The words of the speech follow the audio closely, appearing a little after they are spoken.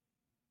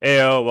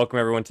Heyo, welcome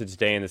everyone to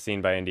Today in the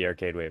Scene by Indie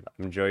Arcade Wave.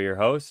 I'm Joe, your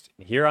host.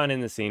 Here on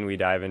In the Scene, we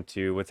dive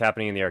into what's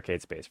happening in the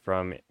arcade space,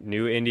 from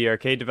new indie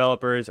arcade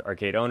developers,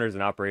 arcade owners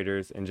and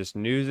operators, and just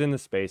news in the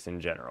space in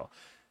general.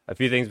 A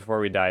few things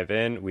before we dive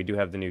in. We do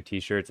have the new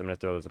t-shirts. I'm going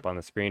to throw those up on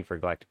the screen for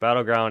Galactic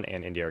Battleground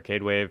and Indie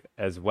Arcade Wave,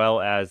 as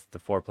well as the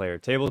four-player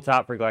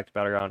tabletop for Galactic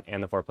Battleground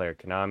and the four-player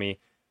Konami.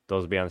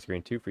 Those will be on the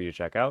screen too for you to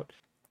check out.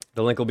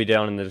 The link will be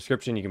down in the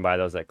description. You can buy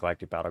those at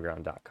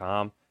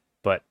galacticbattleground.com.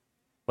 But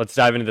let's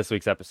dive into this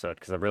week's episode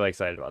because I'm really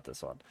excited about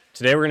this one.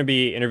 Today we're going to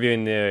be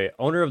interviewing the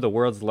owner of the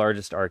world's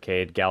largest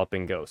arcade,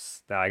 Galloping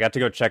Ghosts. Now, I got to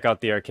go check out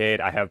the arcade.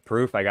 I have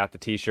proof. I got the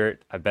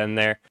t-shirt. I've been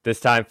there.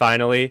 This time,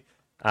 finally,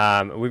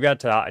 we've got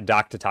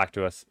Doc to talk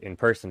to us in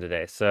person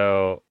today.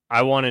 So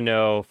I want to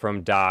know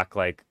from Doc,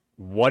 like,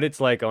 what it's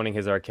like owning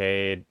his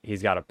arcade.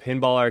 He's got a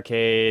pinball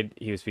arcade.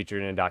 He was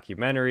featured in a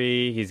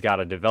documentary. He's got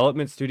a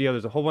development studio.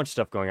 There's a whole bunch of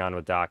stuff going on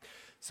with Doc.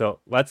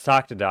 So let's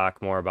talk to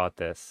Doc more about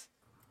this.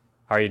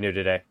 How are you new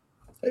today?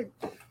 Hey,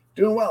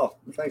 doing well.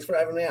 Thanks for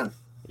having me on.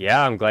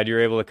 Yeah, I'm glad you were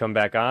able to come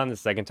back on the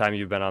second time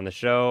you've been on the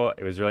show.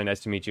 It was really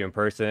nice to meet you in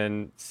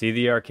person, see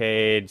the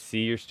arcade,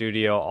 see your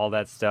studio, all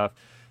that stuff.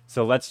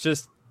 So let's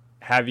just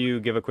have you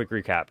give a quick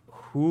recap.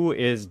 Who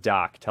is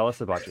Doc? Tell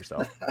us about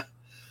yourself.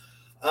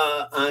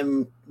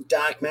 I'm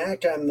Doc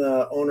Mack. I'm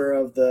the owner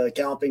of the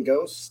Galloping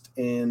Ghost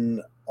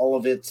and all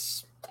of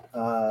its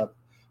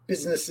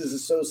businesses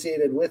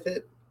associated with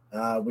it.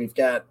 We've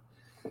got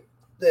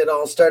it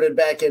all started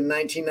back in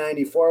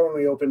 1994 when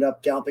we opened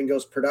up Galloping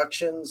Ghost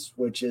Productions,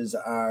 which is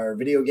our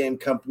video game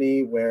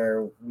company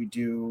where we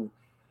do.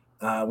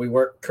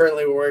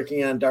 Currently we're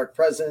working on Dark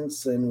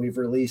Presence, and we've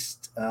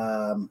released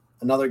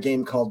another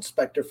game called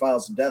Spectre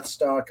Files of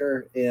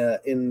Deathstalker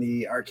in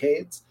the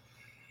arcades.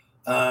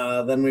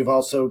 Then we've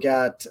also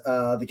got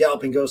the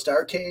Galloping Ghost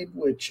Arcade,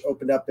 which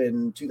opened up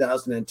in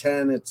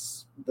 2010.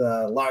 It's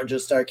the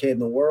largest arcade in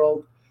the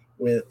world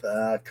with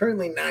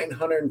currently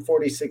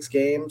 946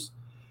 games.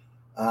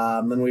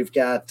 Then we've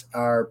got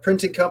our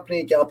printing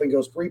company, Galloping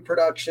Ghost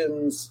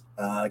Reproductions,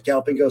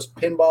 Galloping Ghost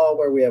Pinball,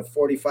 where we have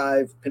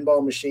 45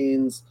 pinball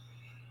machines,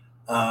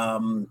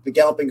 the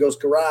Galloping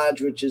Ghost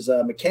Garage, which is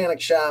a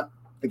mechanic shop,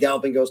 the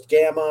Galloping Ghost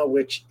Gamma,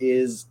 which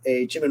is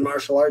a gym and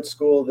martial arts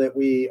school that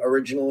we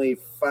originally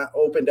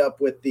opened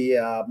up with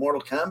the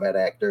Mortal Kombat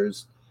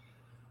actors.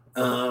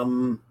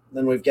 Then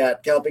we've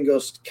got Galloping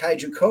Ghost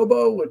Kaiju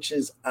Kobo, which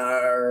is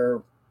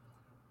our...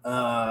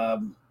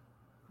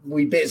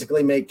 we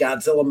basically make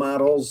Godzilla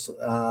models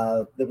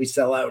that we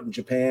sell out in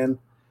Japan.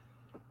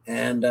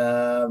 And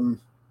I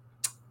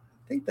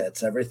think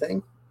that's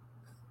everything,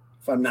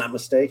 if I'm not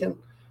mistaken.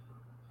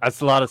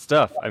 That's a lot of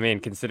stuff. I mean,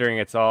 considering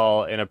it's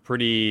all in a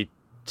pretty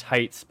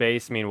tight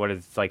space. I mean, what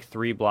is it, like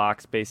 3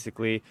 blocks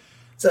basically?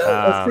 It's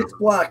a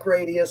 6-block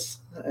radius,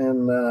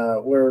 and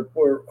we're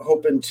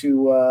hoping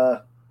to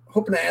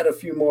add a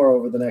few more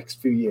over the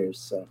next few years.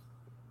 So.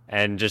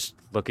 And just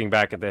looking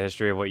back at the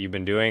history of what you've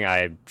been doing,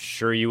 I'm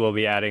sure you will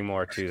be adding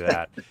more to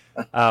that.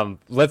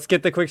 Let's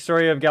get the quick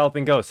story of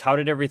Galloping Ghosts. How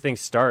did everything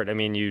start? I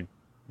mean, you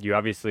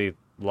obviously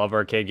love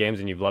arcade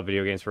games and you've loved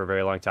video games for a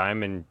very long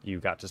time, and you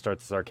got to start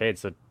this arcade.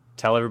 So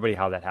tell everybody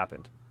how that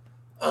happened.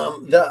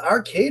 The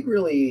arcade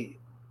really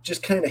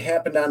just kind of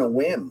happened on a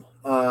whim.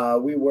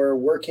 We were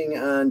working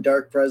on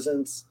Dark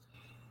Presence,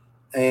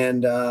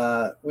 and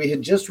we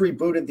had just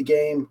rebooted the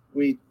game.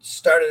 We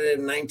started it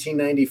in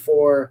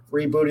 1994,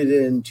 rebooted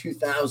it in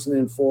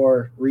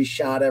 2004,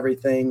 reshot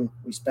everything.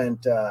 We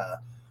spent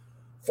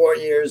 4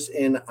 years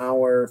in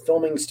our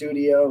filming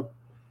studio,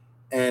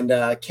 and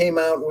came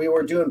out. We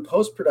were doing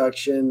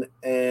post-production,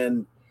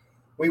 and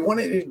we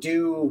wanted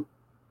to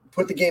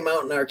put the game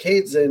out in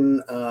arcades,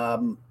 and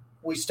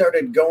we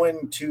started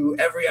going to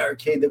every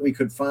arcade that we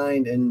could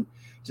find and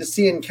just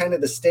seeing kind of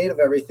the state of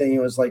everything.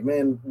 It was like,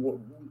 man,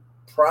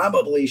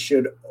 probably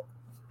should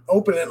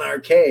open an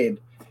arcade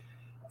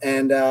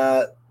and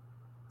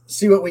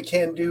see what we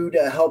can do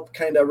to help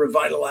kind of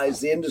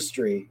revitalize the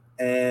industry.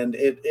 And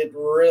it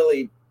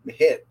really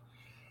hit.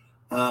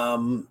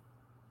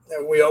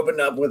 We opened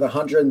up with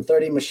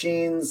 130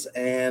 machines,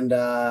 and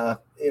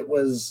it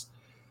was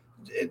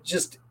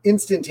just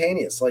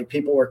instantaneous. Like,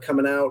 people were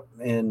coming out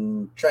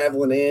and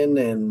traveling in,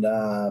 and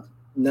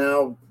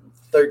now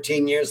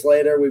 13 years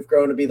later, we've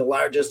grown to be the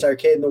largest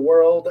arcade in the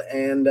world,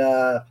 and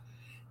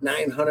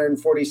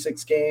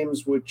 946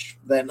 games, which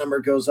that number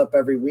goes up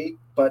every week.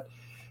 But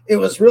it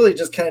was really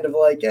just kind of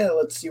like, yeah,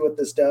 let's see what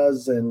this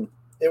does. And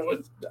it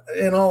was,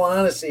 in all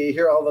honesty, you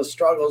hear all the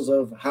struggles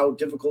of how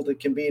difficult it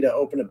can be to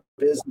open a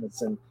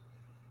business. And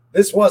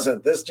this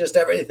just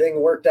everything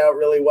worked out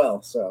really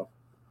well. So.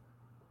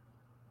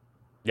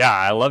 Yeah,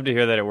 I love to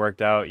hear that it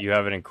worked out. You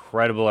have an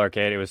incredible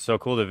arcade. It was so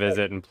cool to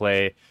visit and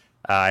play.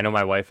 I know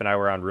my wife and I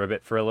were on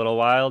Ribbit for a little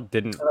while.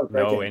 Didn't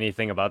know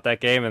anything about that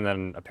game, and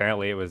then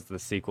apparently it was the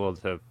sequel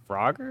to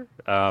Frogger.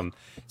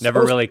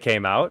 Never really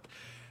came out,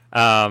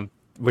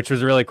 which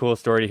was a really cool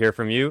story to hear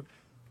from you.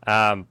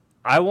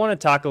 I want to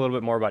talk a little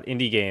bit more about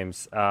indie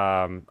games.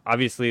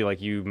 Obviously, like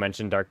you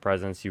mentioned, Dark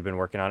Presence. You've been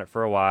working on it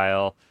for a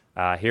while.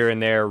 Here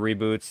and there,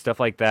 reboots, stuff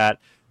like that.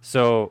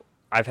 So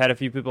I've had a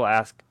few people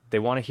ask they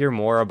want to hear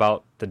more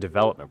about the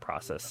development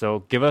process.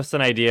 So give us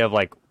an idea of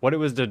like what it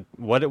was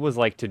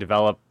like to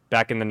develop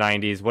back in the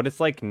 90s, what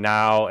it's like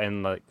now,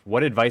 and like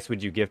what advice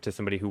would you give to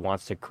somebody who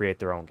wants to create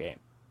their own game?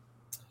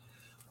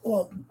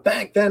 Well,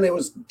 back then it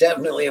was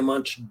definitely a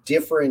much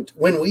different.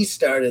 When we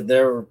started,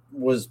 there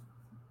was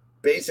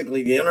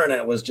basically the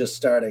internet was just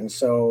starting,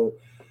 so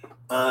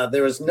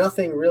there was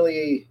nothing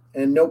really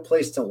and no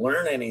place to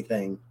learn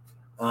anything.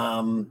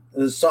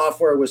 The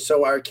software was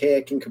so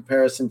archaic in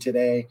comparison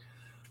today.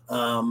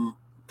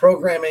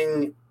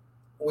 Programming,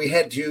 we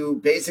had to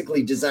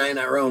basically design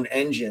our own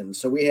engine.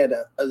 So we had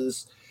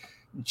this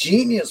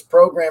genius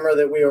programmer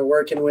that we were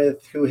working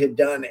with who had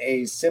done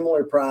a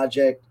similar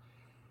project,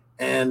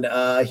 and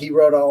he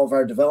wrote all of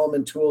our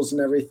development tools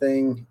and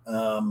everything.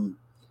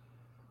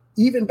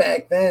 Even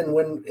back then,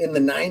 when in the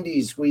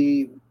 90s,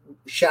 we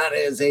shot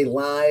as a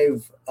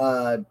live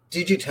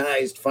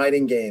digitized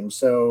fighting game.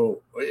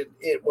 So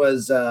it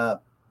was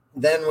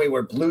then we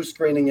were blue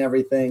screening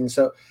everything.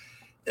 So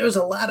there's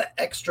a lot of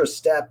extra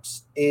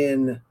steps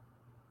in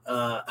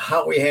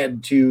how we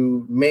had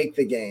to make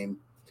the game.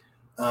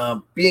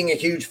 Being a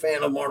huge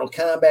fan of Mortal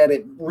Kombat,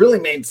 it really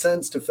made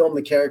sense to film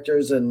the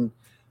characters, and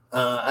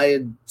I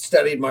had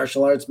studied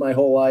martial arts my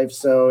whole life,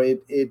 so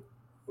it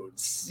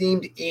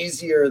seemed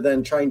easier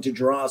than trying to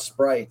draw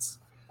sprites.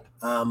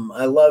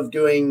 I love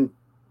doing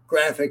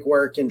graphic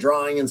work and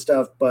drawing and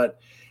stuff, but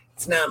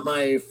it's not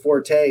my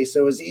forte. So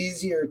it was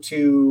easier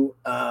to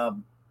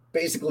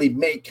basically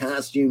make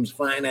costumes,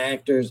 find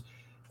actors,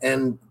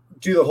 and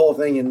do the whole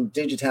thing and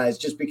digitize,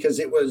 just because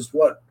it was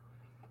what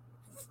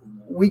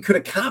we could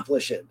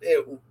accomplish it.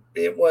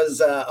 It was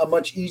a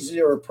much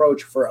easier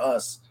approach for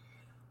us.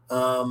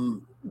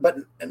 But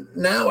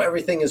now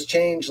everything has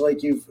changed. Like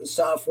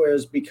software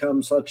has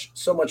become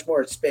so much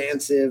more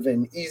expansive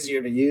and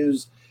easier to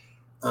use.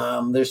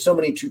 There's so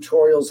many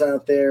tutorials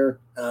out there.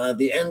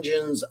 The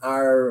engines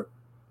are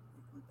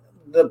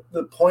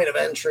the point of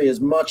entry is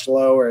much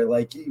lower.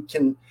 Like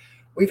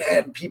we've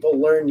had people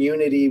learn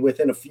Unity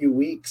within a few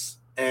weeks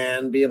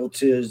and be able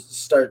to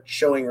start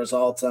showing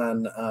results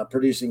on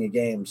producing a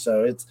game.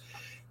 So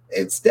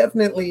it's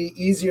definitely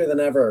easier than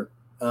ever.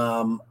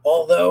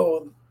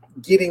 Although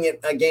getting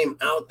a game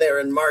out there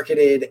and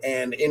marketed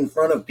and in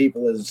front of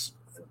people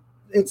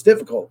it's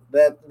difficult.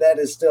 That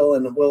is still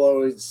and will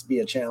always be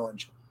a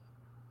challenge.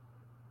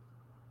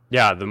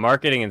 Yeah, the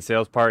marketing and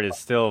sales part is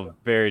still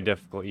very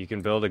difficult. You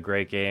can build a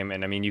great game,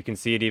 and I mean, you can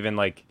see it even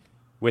like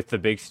with the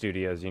big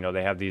studios. You know,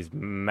 they have these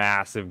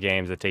massive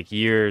games that take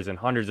years and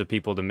hundreds of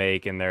people to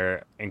make, and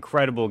they're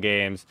incredible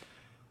games.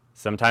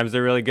 Sometimes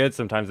they're really good,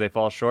 sometimes they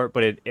fall short,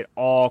 but it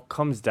all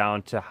comes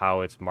down to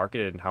how it's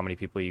marketed and how many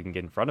people you can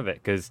get in front of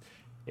it. Because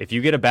if you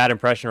get a bad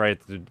impression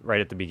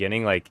right at the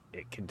beginning, like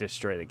it could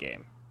destroy the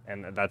game,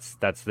 and that's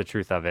the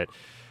truth of it.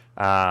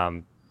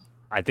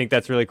 I think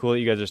that's really cool that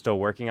you guys are still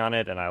working on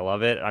it, and I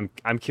love it.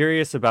 I'm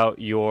curious about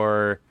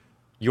your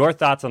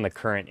thoughts on the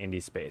current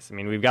indie space. I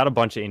mean, we've got a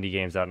bunch of indie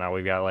games out now.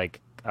 We've got like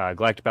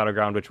Galactic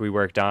Battleground, which we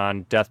worked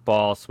on,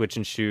 Deathball, Switch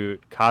and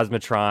Shoot,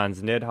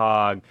 Cosmotrons,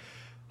 Nidhogg,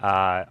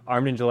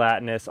 Armed and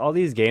Gelatinous. All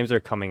these games are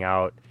coming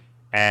out,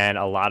 and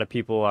a lot of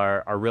people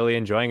are really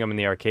enjoying them in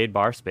the arcade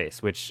bar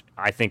space, which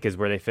I think is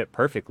where they fit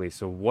perfectly.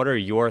 So what are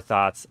your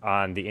thoughts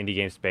on the indie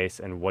game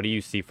space, and what do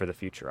you see for the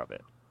future of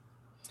it?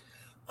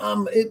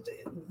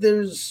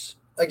 There's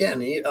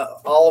again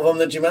all of them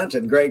that you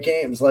mentioned, great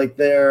games. Like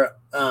they're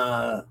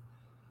the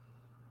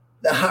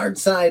hard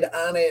side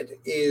on it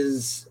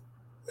is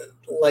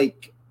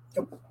like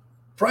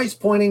price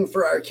pointing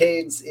for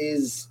arcades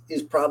is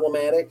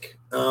problematic.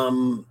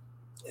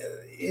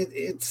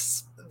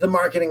 It's the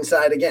marketing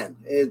side again.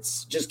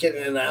 It's just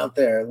getting it out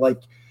there.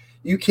 Like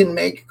you can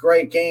make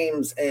great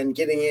games, and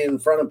getting it in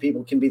front of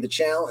people can be the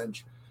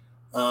challenge.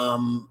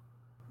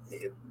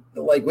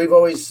 Like we've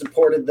always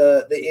supported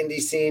the indie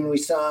scene. We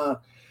saw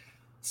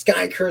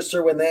Sky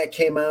Cursor when that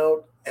came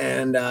out,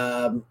 and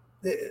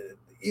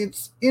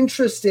it's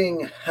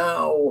interesting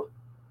how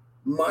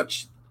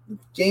much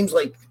games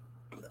like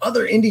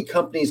other indie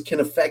companies can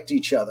affect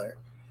each other.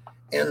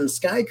 And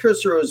Sky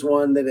Cursor was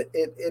one that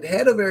it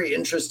had a very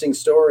interesting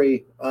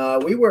story.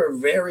 We were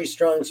very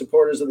strong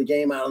supporters of the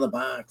game out of the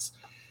box,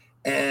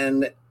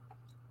 and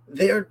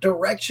their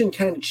direction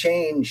kind of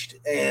changed.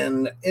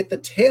 And at the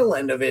tail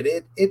end of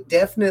it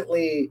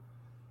definitely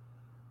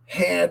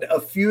had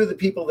a few of the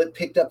people that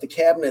picked up the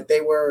cabinet,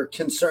 they were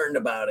concerned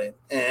about it.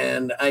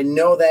 And I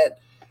know that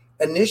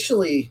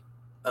initially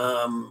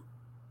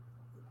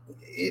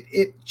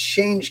it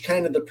changed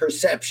kind of the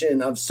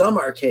perception of some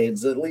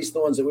arcades, at least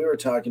the ones that we were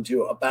talking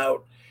to,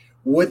 about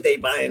would they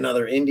buy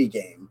another indie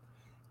game.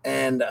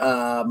 And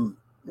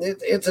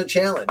it's a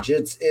challenge.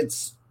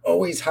 It's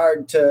always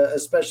hard to,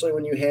 especially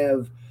when you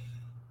have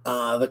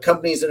the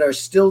companies that are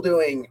still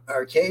doing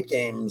arcade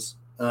games.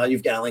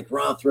 You've got like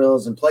Raw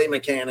Thrills and Play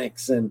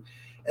Mechanics, and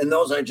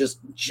those are just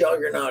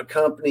juggernaut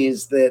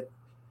companies that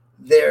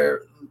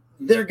their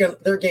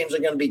games are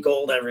going to be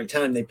gold every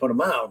time they put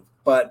them out.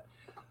 But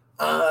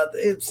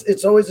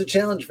it's always a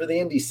challenge for the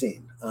indie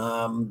scene.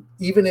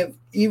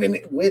 Even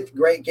with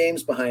great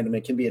games behind them,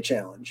 it can be a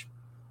challenge.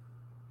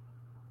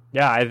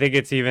 Yeah, I think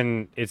it's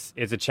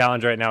a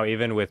challenge right now,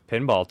 even with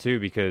pinball too,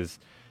 because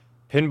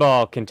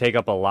pinball can take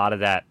up a lot of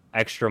that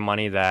extra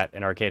money that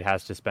an arcade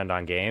has to spend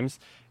on games,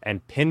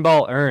 and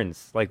pinball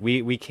earns. Like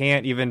we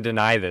can't even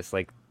deny this.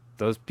 Like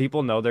those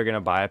people know they're gonna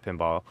buy a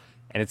pinball,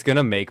 and it's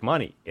gonna make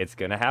money. It's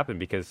gonna happen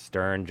because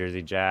Stern,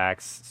 Jersey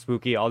Jacks,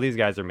 Spooky, all these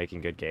guys are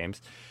making good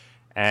games,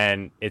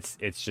 and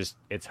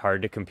it's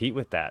hard to compete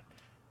with that.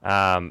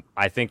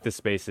 I think the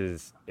space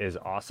is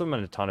awesome,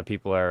 and a ton of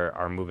people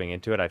are moving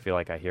into it. I feel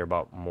like I hear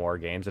about more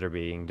games that are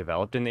being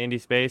developed in the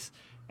indie space,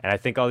 and I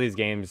think all these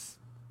games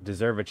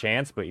deserve a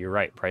chance. But you're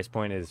right, price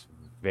point is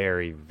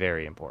very,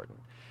 very important.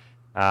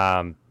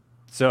 Um,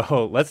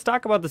 so let's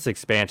talk about this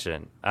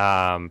expansion.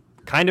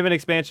 Kind of an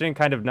expansion,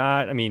 kind of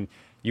not. I mean,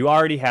 you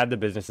already had the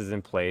businesses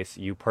in place.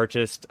 You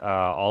purchased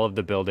all of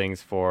the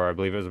buildings for, I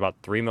believe it was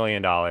about $3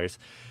 million,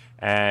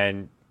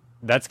 and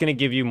that's going to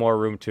give you more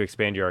room to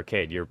expand your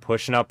arcade. You're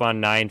pushing up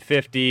on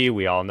 950.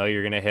 We all know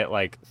you're going to hit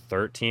like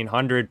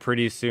 1300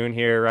 pretty soon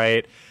here,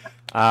 right?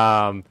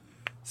 Um,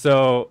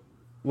 so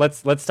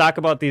let's talk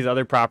about these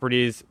other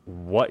properties,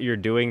 what you're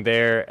doing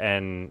there,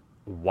 and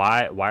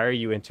why are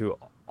you into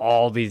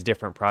all these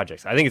different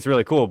projects? I think it's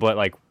really cool, but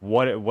like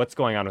what's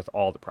going on with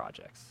all the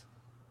projects?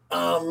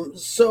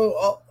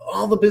 So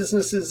all the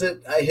businesses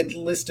that I had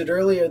listed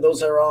earlier,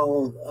 those are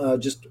all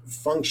just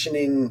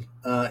functioning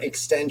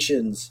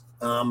extensions.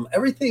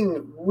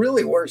 Everything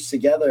really works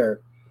together.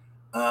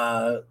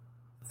 Uh,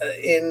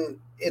 in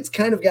It's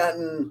kind of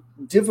gotten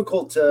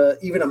difficult to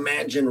even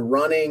imagine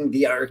running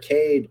the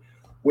arcade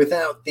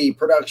without the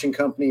production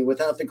company,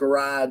 without the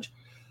garage.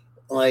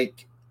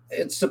 Like,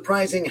 it's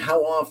surprising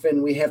how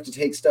often we have to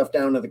take stuff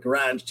down to the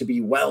garage to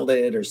be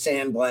welded or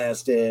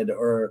sandblasted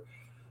or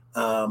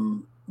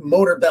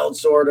motor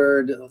belts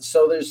ordered.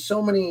 So there's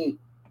so many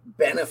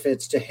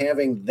benefits to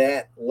having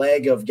that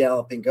leg of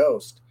Galloping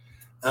Ghost.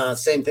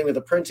 Same thing with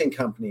the printing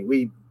company.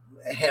 We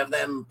have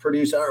them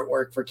produce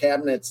artwork for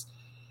cabinets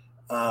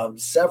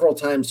several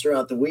times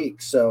throughout the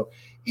week. So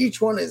each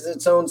one is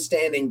its own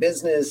standing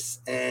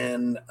business,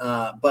 and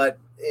but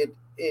it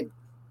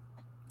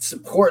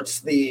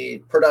supports the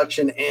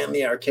production and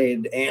the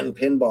arcade and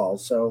pinball.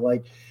 So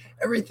like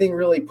everything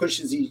really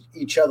pushes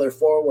each other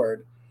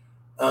forward.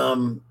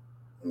 And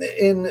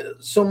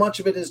so much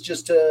of it is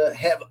just to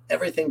have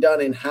everything done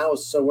in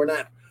house. So we're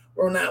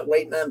not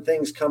waiting on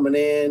things coming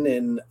in,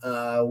 and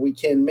we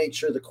can make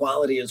sure the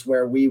quality is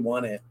where we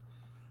want it.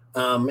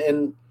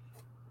 And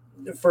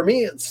for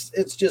me,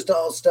 it's just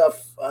all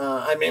stuff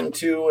I'm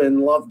into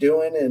and love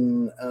doing,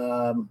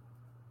 and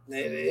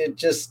it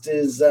just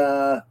is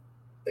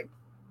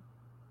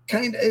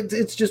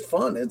it's just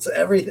fun. It's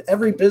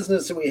every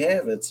business that we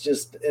have. It's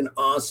just an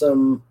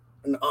awesome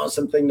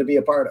thing to be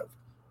a part of.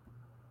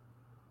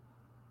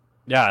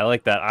 Yeah, I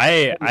like that.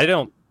 I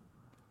don't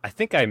I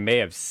think I may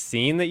have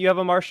seen that you have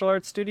a martial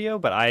arts studio,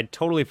 but I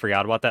totally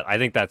forgot about that. I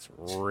think that's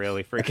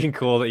really freaking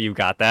cool that you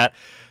got that.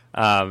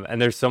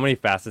 And there's so many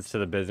facets to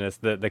the business.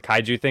 The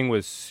kaiju thing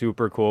was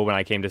super cool when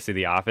I came to see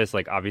the office.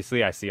 Like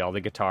obviously I see all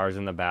the guitars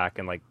in the back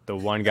and like the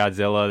one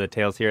Godzilla, the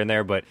tails here and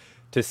there, but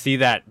to see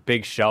that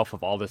big shelf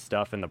of all this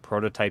stuff and the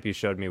prototype you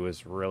showed me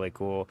was really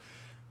cool.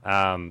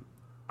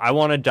 I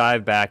want to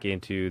dive back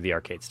into the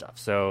arcade stuff.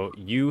 So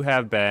you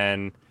have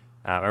been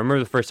I remember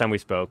the first time we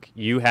spoke,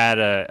 you had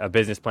a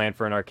business plan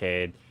for an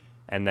arcade,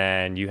 and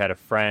then you had a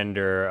friend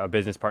or a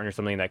business partner or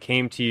something that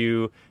came to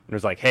you and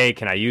was like, hey,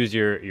 can I use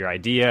your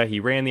idea? He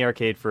ran the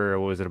arcade for,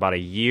 what was it, about a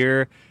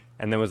year,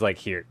 and then was like,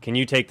 here, can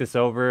you take this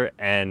over?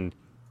 And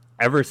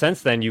ever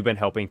since then, you've been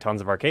helping tons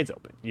of arcades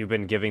open. You've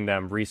been giving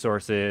them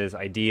resources,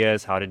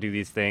 ideas, how to do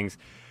these things.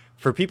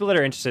 For people that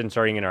are interested in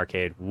starting an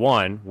arcade,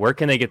 one, where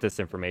can they get this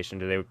information?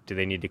 Do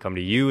they need to come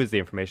to you? Is the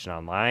information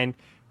online?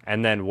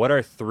 And then what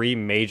are three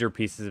major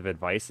pieces of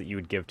advice that you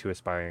would give to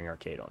aspiring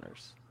arcade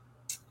owners?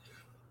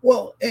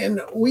 Well,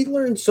 and we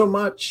learned so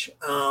much.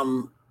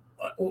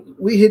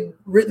 We had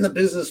written the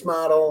business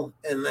model,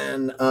 and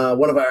then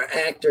one of our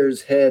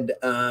actors had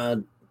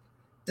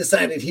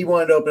decided he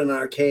wanted to open an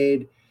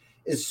arcade.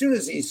 As soon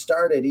as he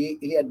started,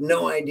 he had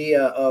no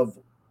idea of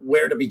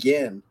where to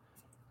begin.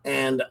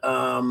 And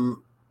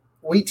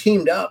we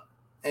teamed up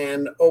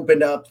and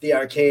opened up the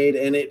arcade.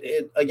 And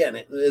it again,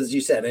 as you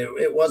said,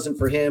 it wasn't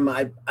for him.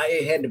 I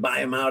had to buy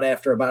him out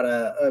after about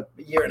a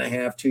year and a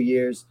half, 2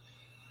 years.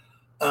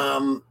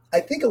 I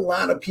think a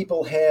lot of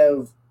people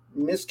have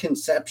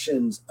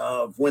misconceptions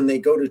of when they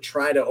go to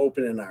try to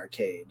open an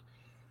arcade.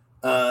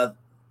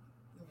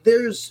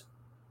 There's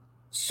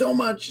so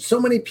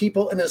many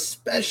people, and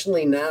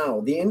especially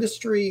now, the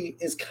industry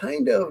is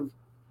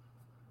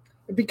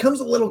it becomes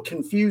a little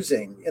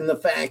confusing in the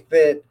fact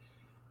that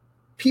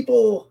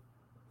people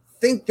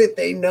think that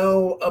they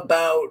know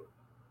about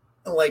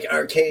like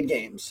arcade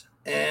games,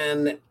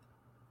 and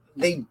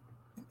they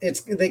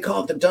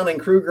call it the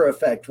Dunning-Kruger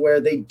effect, where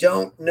they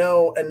don't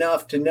know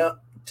enough to know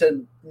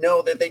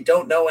that they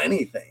don't know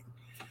anything.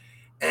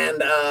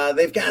 And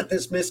they've got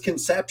this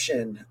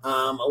misconception.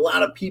 A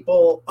lot of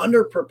people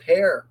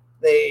underprepare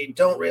They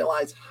don't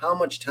realize how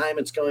much time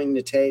it's going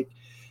to take.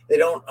 They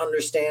don't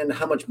understand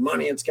how much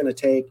money it's going to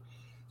take.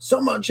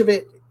 So much of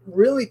it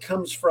really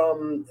comes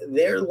from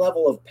their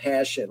level of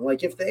passion.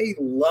 Like if they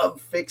love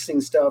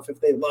fixing stuff,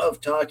 if they love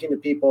talking to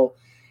people,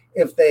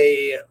 if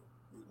they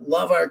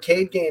love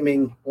arcade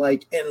gaming,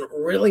 like, and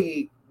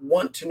really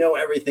want to know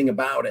everything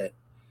about it,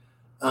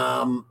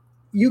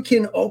 you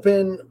can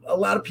open. A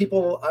lot of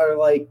people are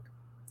like,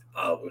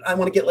 oh, I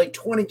want to get like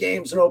 20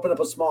 games and open up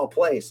a small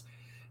place,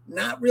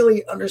 not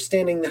really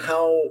understanding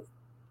how,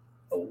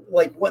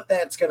 like, what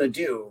that's going to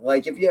do.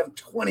 Like if you have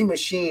 20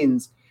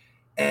 machines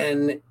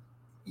and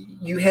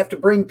you have to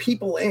bring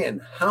people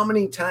in, how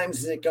many times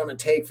is it going to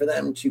take for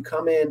them to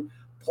come in,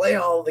 play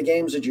all the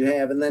games that you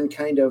have, and then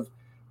kind of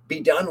be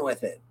done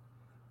with it?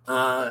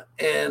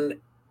 And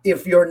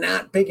if you're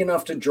not big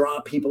enough to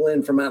draw people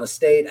in from out of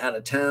state, out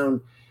of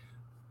town,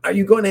 are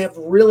you going to have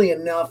really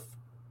enough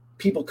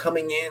people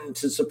coming in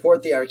to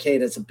support the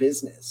arcade as a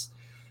business?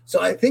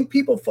 So I think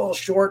people fall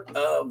short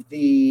of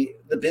the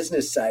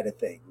business side of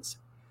things.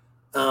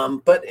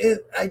 But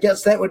I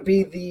guess that would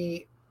be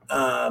the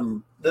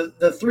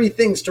three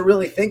things to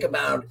really think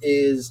about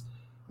is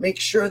make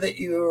sure that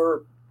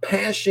your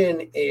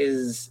passion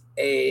is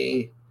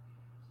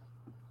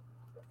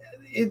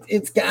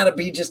it's got to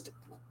be just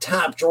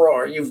top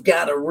drawer. You've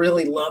got to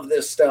really love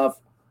this stuff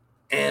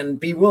and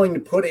be willing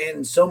to put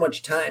in so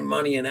much time,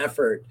 money, and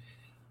effort.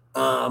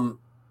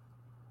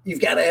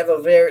 You've got to have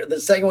the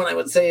second one I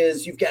would say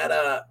is you've got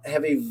to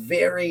have a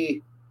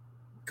very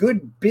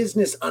good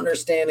business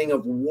understanding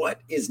of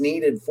what is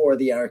needed for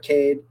the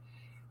arcade.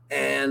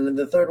 And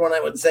the third one I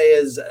would say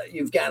is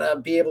you've got to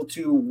be able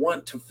to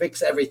want to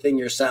fix everything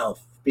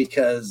yourself,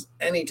 because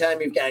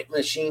anytime you've got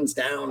machines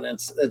down,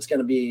 that's going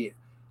to be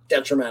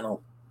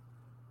detrimental.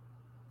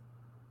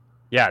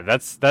 Yeah,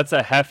 that's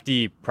a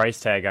hefty price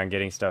tag on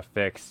getting stuff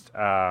fixed.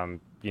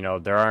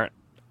 There aren't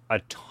a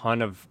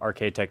ton of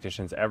arcade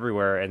technicians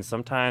everywhere, and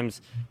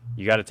sometimes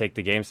you got to take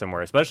the game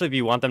somewhere, especially if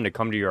you want them to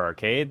come to your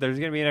arcade. There's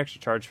going to be an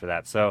extra charge for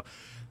that. So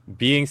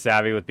being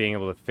savvy with being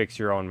able to fix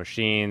your own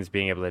machines,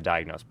 being able to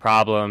diagnose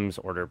problems,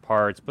 order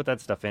parts, put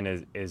that stuff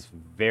in is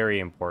very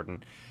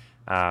important.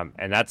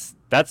 And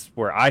that's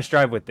where I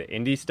strive with the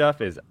indie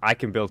stuff. Is I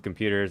can build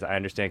computers, I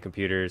understand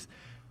computers.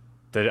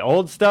 The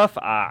old stuff,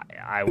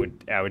 I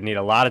would need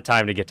a lot of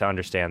time to get to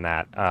understand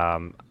that.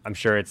 I'm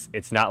sure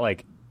it's not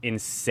like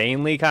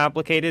insanely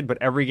complicated, but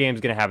every game's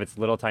going to have its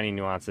little tiny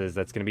nuances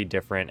that's going to be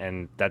different,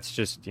 and that's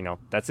just,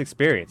 that's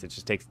experience. It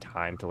just takes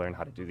time to learn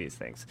how to do these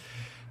things.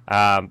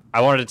 I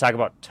wanted to talk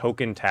about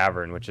Token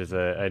Tavern, which is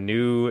a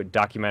new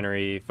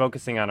documentary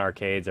focusing on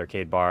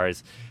arcade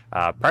bars,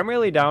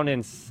 primarily down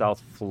in South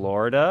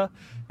Florida.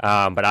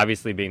 But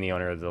obviously, being the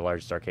owner of the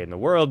largest arcade in the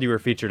world, you were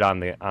featured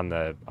on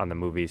the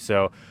movie.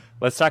 So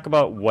let's talk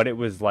about what it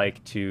was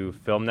like to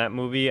film that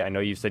movie. I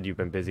know you said you've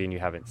been busy and you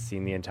haven't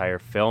seen the entire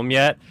film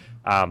yet,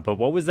 but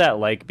what was that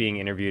like being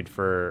interviewed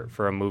for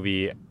a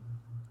movie?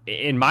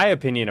 In my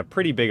opinion, a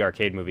pretty big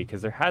arcade movie,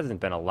 because there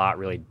hasn't been a lot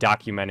really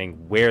documenting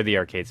where the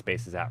arcade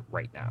space is at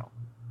right now.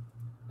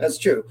 That's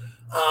true.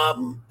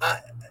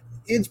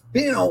 It's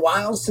been a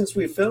while since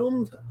we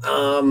filmed.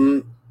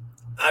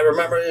 I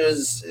remember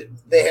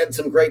they had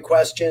some great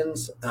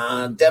questions.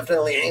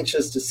 Definitely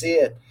anxious to see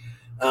it.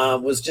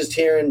 Was just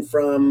hearing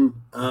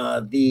from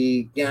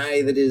the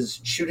guy that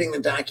is shooting the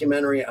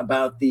documentary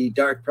about the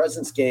Dark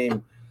Presence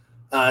game.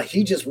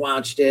 He just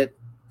watched it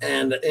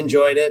and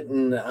enjoyed it,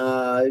 and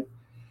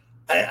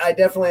I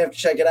definitely have to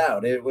check it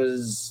out. It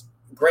was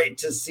great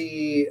to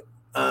see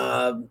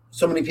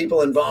so many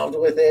people involved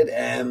with it,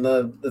 and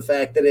the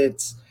fact that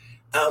it's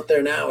out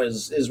there now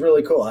is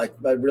really cool. I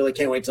really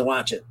can't wait to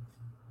watch it.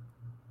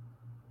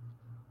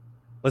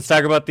 Let's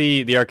talk about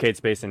the arcade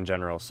space in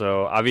general.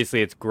 So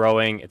obviously it's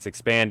growing, it's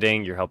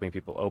expanding, you're helping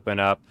people open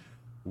up.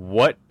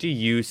 What do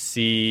you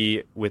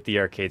see with the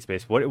arcade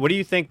space? What do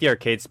you think the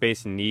arcade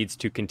space needs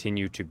to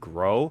continue to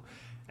grow?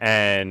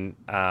 And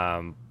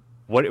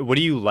what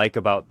do you like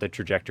about the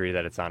trajectory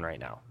that it's on right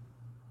now?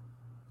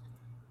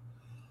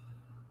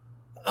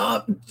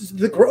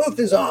 The growth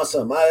is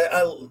awesome.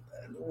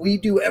 We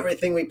do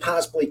everything we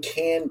possibly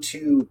can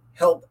to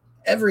help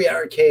every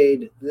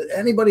arcade,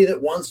 anybody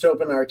that wants to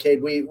open an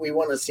arcade, we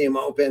want to see them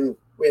open.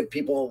 We have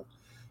people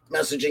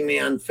messaging me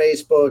on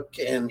Facebook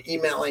and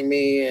emailing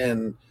me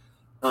and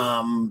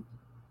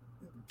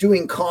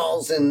doing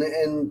calls,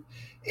 and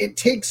it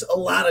takes a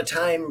lot of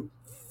time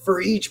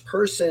for each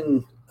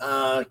person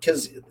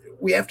because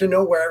we have to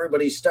know where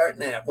everybody's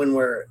starting at when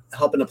we're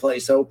helping a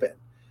place open.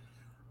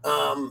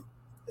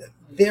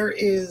 There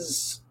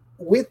is,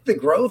 with the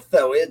growth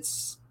though,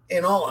 it's,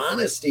 in all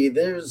honesty,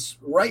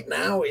 right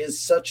now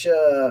is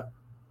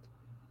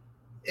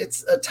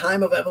it's a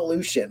time of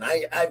evolution.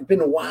 I've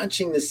been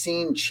watching the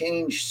scene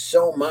change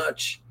so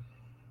much,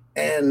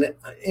 and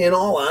in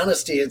all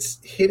honesty, it's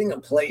hitting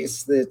a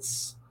place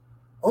that's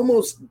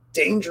almost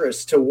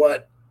dangerous to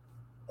what,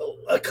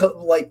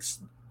 like,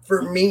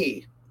 for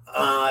me,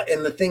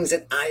 and the things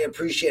that I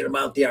appreciate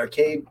about the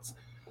arcades.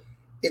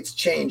 It's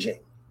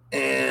changing,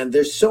 and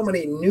there's so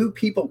many new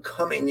people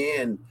coming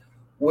in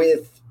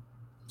with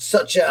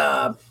such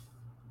a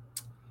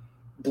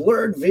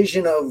blurred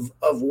vision of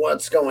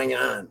what's going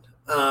on.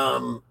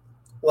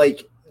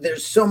 Like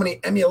there's so many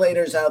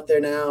emulators out there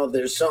now.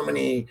 There's so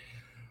many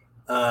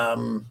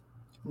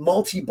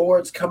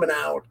multi-boards coming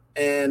out,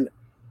 and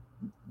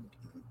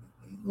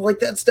like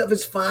that stuff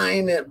is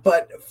fine,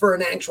 but for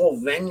an actual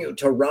venue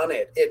to run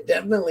it, it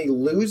definitely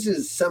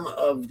loses some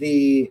of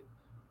the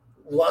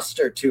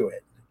luster to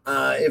it.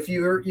 If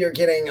you're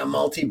getting a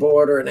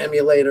multi-board or an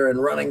emulator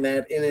and running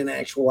that in an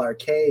actual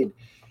arcade,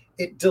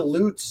 it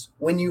dilutes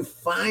when you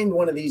find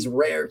one of these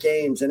rare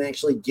games and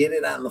actually get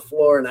it on the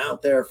floor and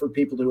out there for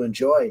people to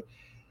enjoy.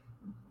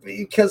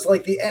 Because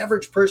like the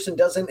average person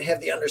doesn't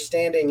have the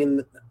understanding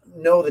and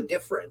know the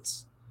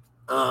difference.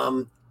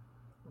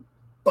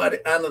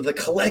 But on the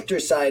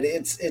collector side,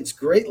 it's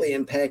greatly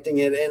impacting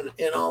it,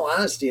 in all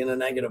honesty, in a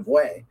negative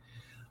way.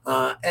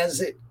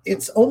 As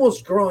it's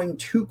almost growing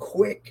too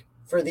quick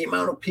for the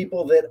amount of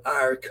people that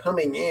are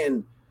coming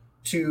in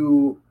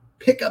to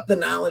pick up the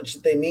knowledge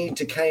that they need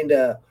to kind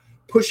of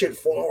push it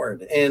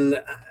forward.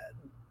 And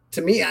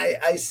to me,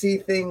 I see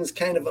things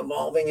kind of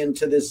evolving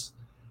into this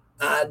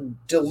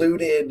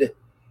diluted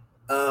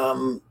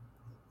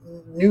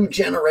new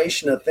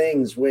generation of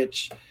things,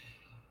 which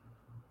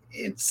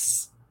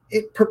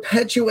it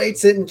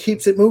perpetuates it and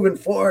keeps it moving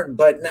forward,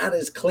 but not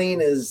as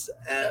clean as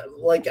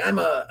like I'm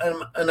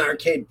an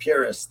arcade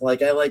purist.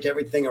 Like I like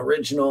everything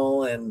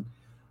original, and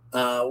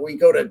we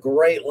go to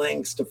great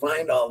lengths to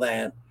find all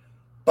that,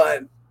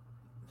 but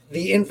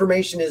the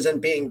information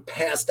isn't being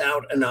passed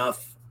out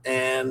enough,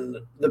 and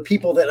the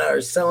people that are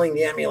selling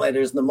the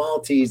emulators and the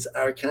multis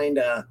are kind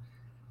of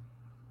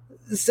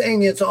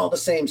saying it's all the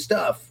same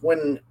stuff,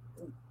 when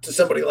to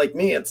somebody like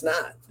me it's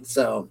not.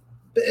 So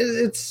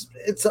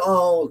it's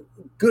all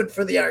good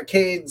for the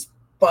arcades,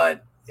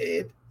 but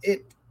it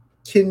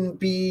can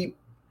be,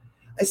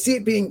 I see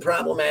it being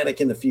problematic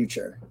in the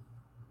future.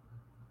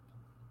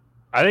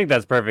 I think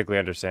that's perfectly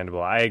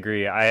understandable. I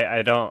agree.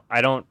 I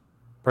don't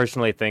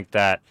personally think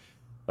that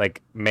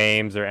like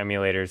MAMEs or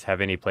emulators have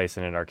any place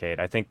in an arcade.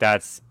 I think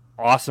that's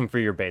awesome for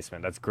your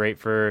basement. That's great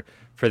for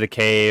the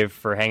cave,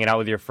 for hanging out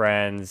with your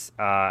friends.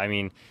 I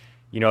mean,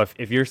 you know,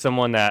 if you're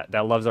someone that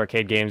loves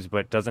arcade games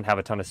but doesn't have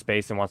a ton of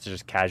space and wants to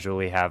just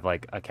casually have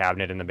like a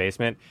cabinet in the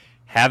basement,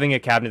 having a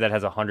cabinet that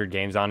has 100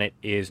 games on it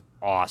is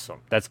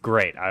awesome. That's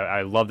great.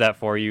 I love that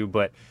for you,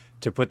 but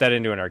to put that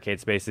into an arcade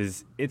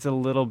space it's a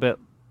little bit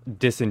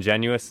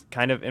disingenuous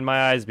kind of in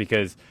my eyes,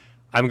 because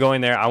I'm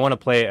going there, I want to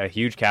play a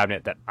huge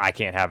cabinet that I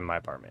can't have in my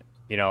apartment.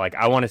 You know, like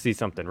I want to see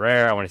something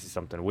rare, I want to see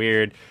something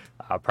weird.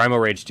 Primal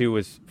Rage 2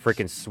 was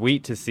freaking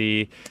sweet to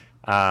see.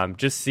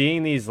 Just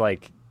seeing these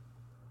like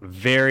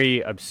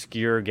very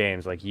obscure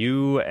games, like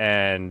you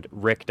and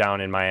Rick down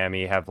in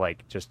Miami have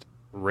like just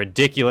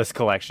ridiculous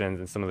collections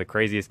and some of the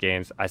craziest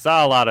games. I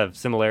saw a lot of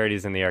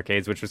similarities in the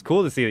arcades, which was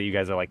cool to see that you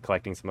guys are like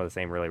collecting some of the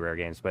same really rare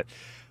games. But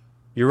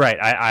you're right,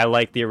 I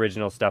like the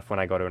original stuff when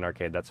I go to an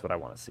arcade. That's what I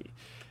want to see.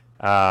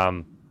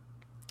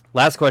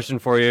 Last question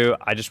for you.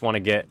 I just want to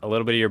get a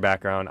little bit of your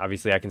background.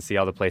 Obviously, I can see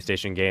all the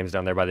PlayStation games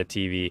down there by the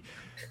TV.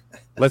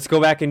 Let's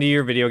go back into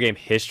your video game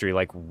history.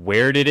 Like,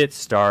 where did it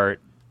start?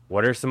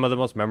 What are some of the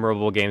most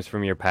memorable games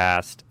from your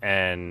past?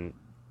 And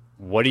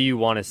what do you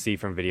want to see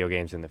from video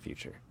games in the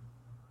future?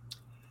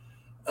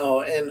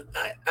 Oh, and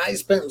I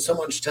spent so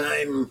much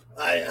time.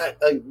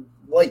 I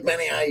like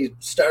many, I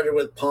started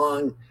with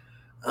Pong.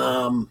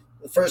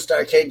 The first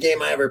arcade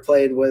game I ever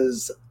played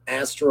was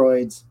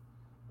Asteroids,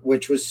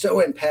 which was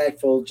so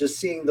impactful. Just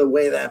seeing the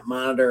way that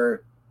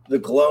monitor, the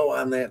glow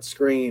on that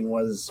screen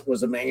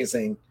was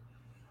amazing.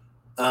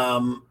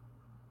 On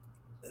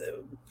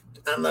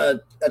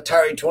the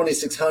Atari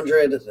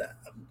 2600,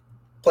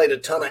 played a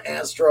ton of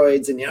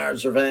Asteroids and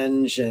Yard's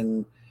Revenge,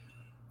 and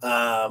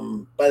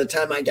by the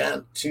time I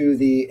got to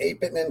the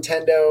 8-bit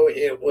Nintendo,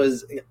 it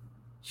was a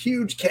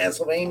huge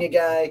Castlevania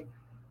guy.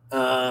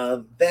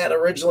 That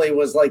originally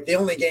was like the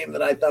only game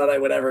that I thought I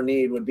would ever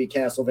need would be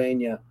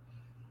Castlevania.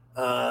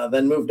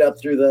 Then moved up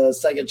through the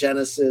Sega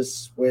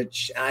Genesis,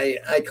 which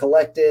I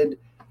collected.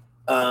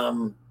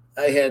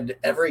 I had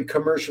every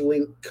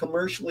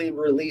commercially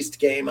released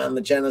game on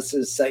the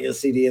Genesis, Sega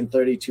CD, and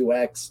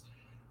 32X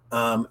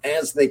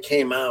as they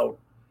came out.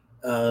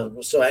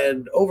 So I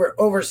had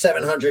over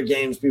 700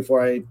 games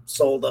before I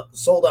sold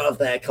off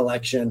that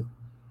collection.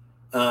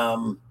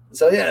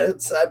 So yeah,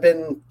 I've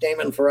been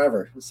gaming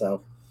forever.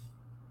 So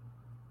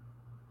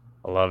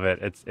I love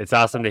it. It's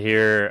awesome to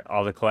hear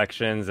all the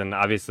collections, and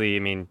obviously, I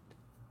mean,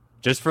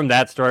 just from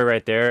that story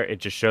right there, it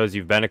just shows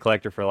you've been a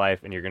collector for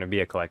life, and you're going to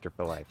be a collector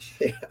for life.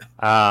 Yeah.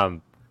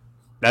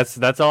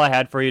 That's all I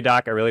had for you,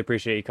 Doc. I really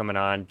appreciate you coming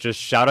on. Just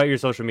shout out your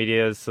social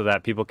medias so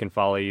that people can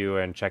follow you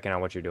and check in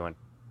on what you're doing.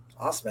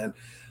 Awesome, man.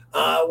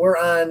 We're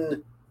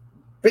on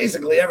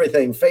basically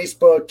everything: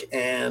 Facebook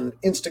and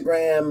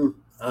Instagram,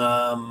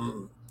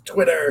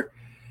 Twitter,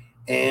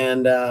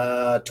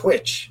 and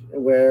Twitch,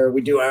 where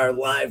we do our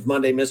live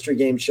Monday mystery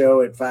game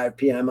show at 5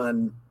 p.m.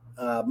 on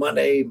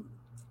Monday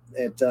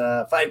at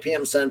 5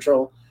 p.m.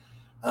 Central.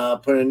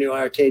 Put a new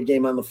arcade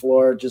game on the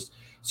floor. Just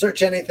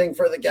search anything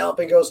for the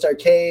Galloping Ghost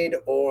Arcade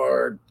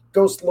or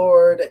Ghost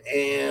Lord,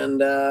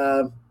 and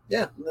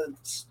yeah,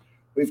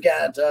 we've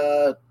got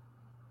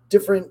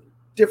different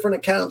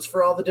accounts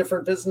for all the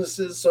different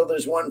businesses, so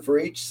there's one for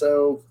each.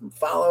 So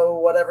follow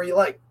whatever you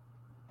like.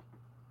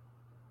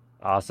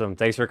 Awesome.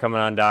 Thanks for coming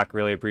on, Doc.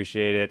 Really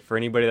appreciate it. For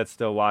anybody that's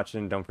still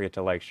watching, don't forget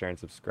to like, share, and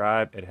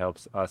subscribe. It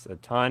helps us a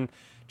ton.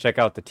 Check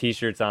out the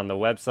t-shirts on the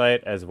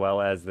website as well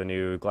as the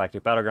new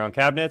Galactic Battleground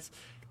cabinets.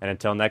 And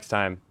until next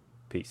time,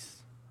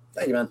 peace.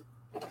 Thank you, man.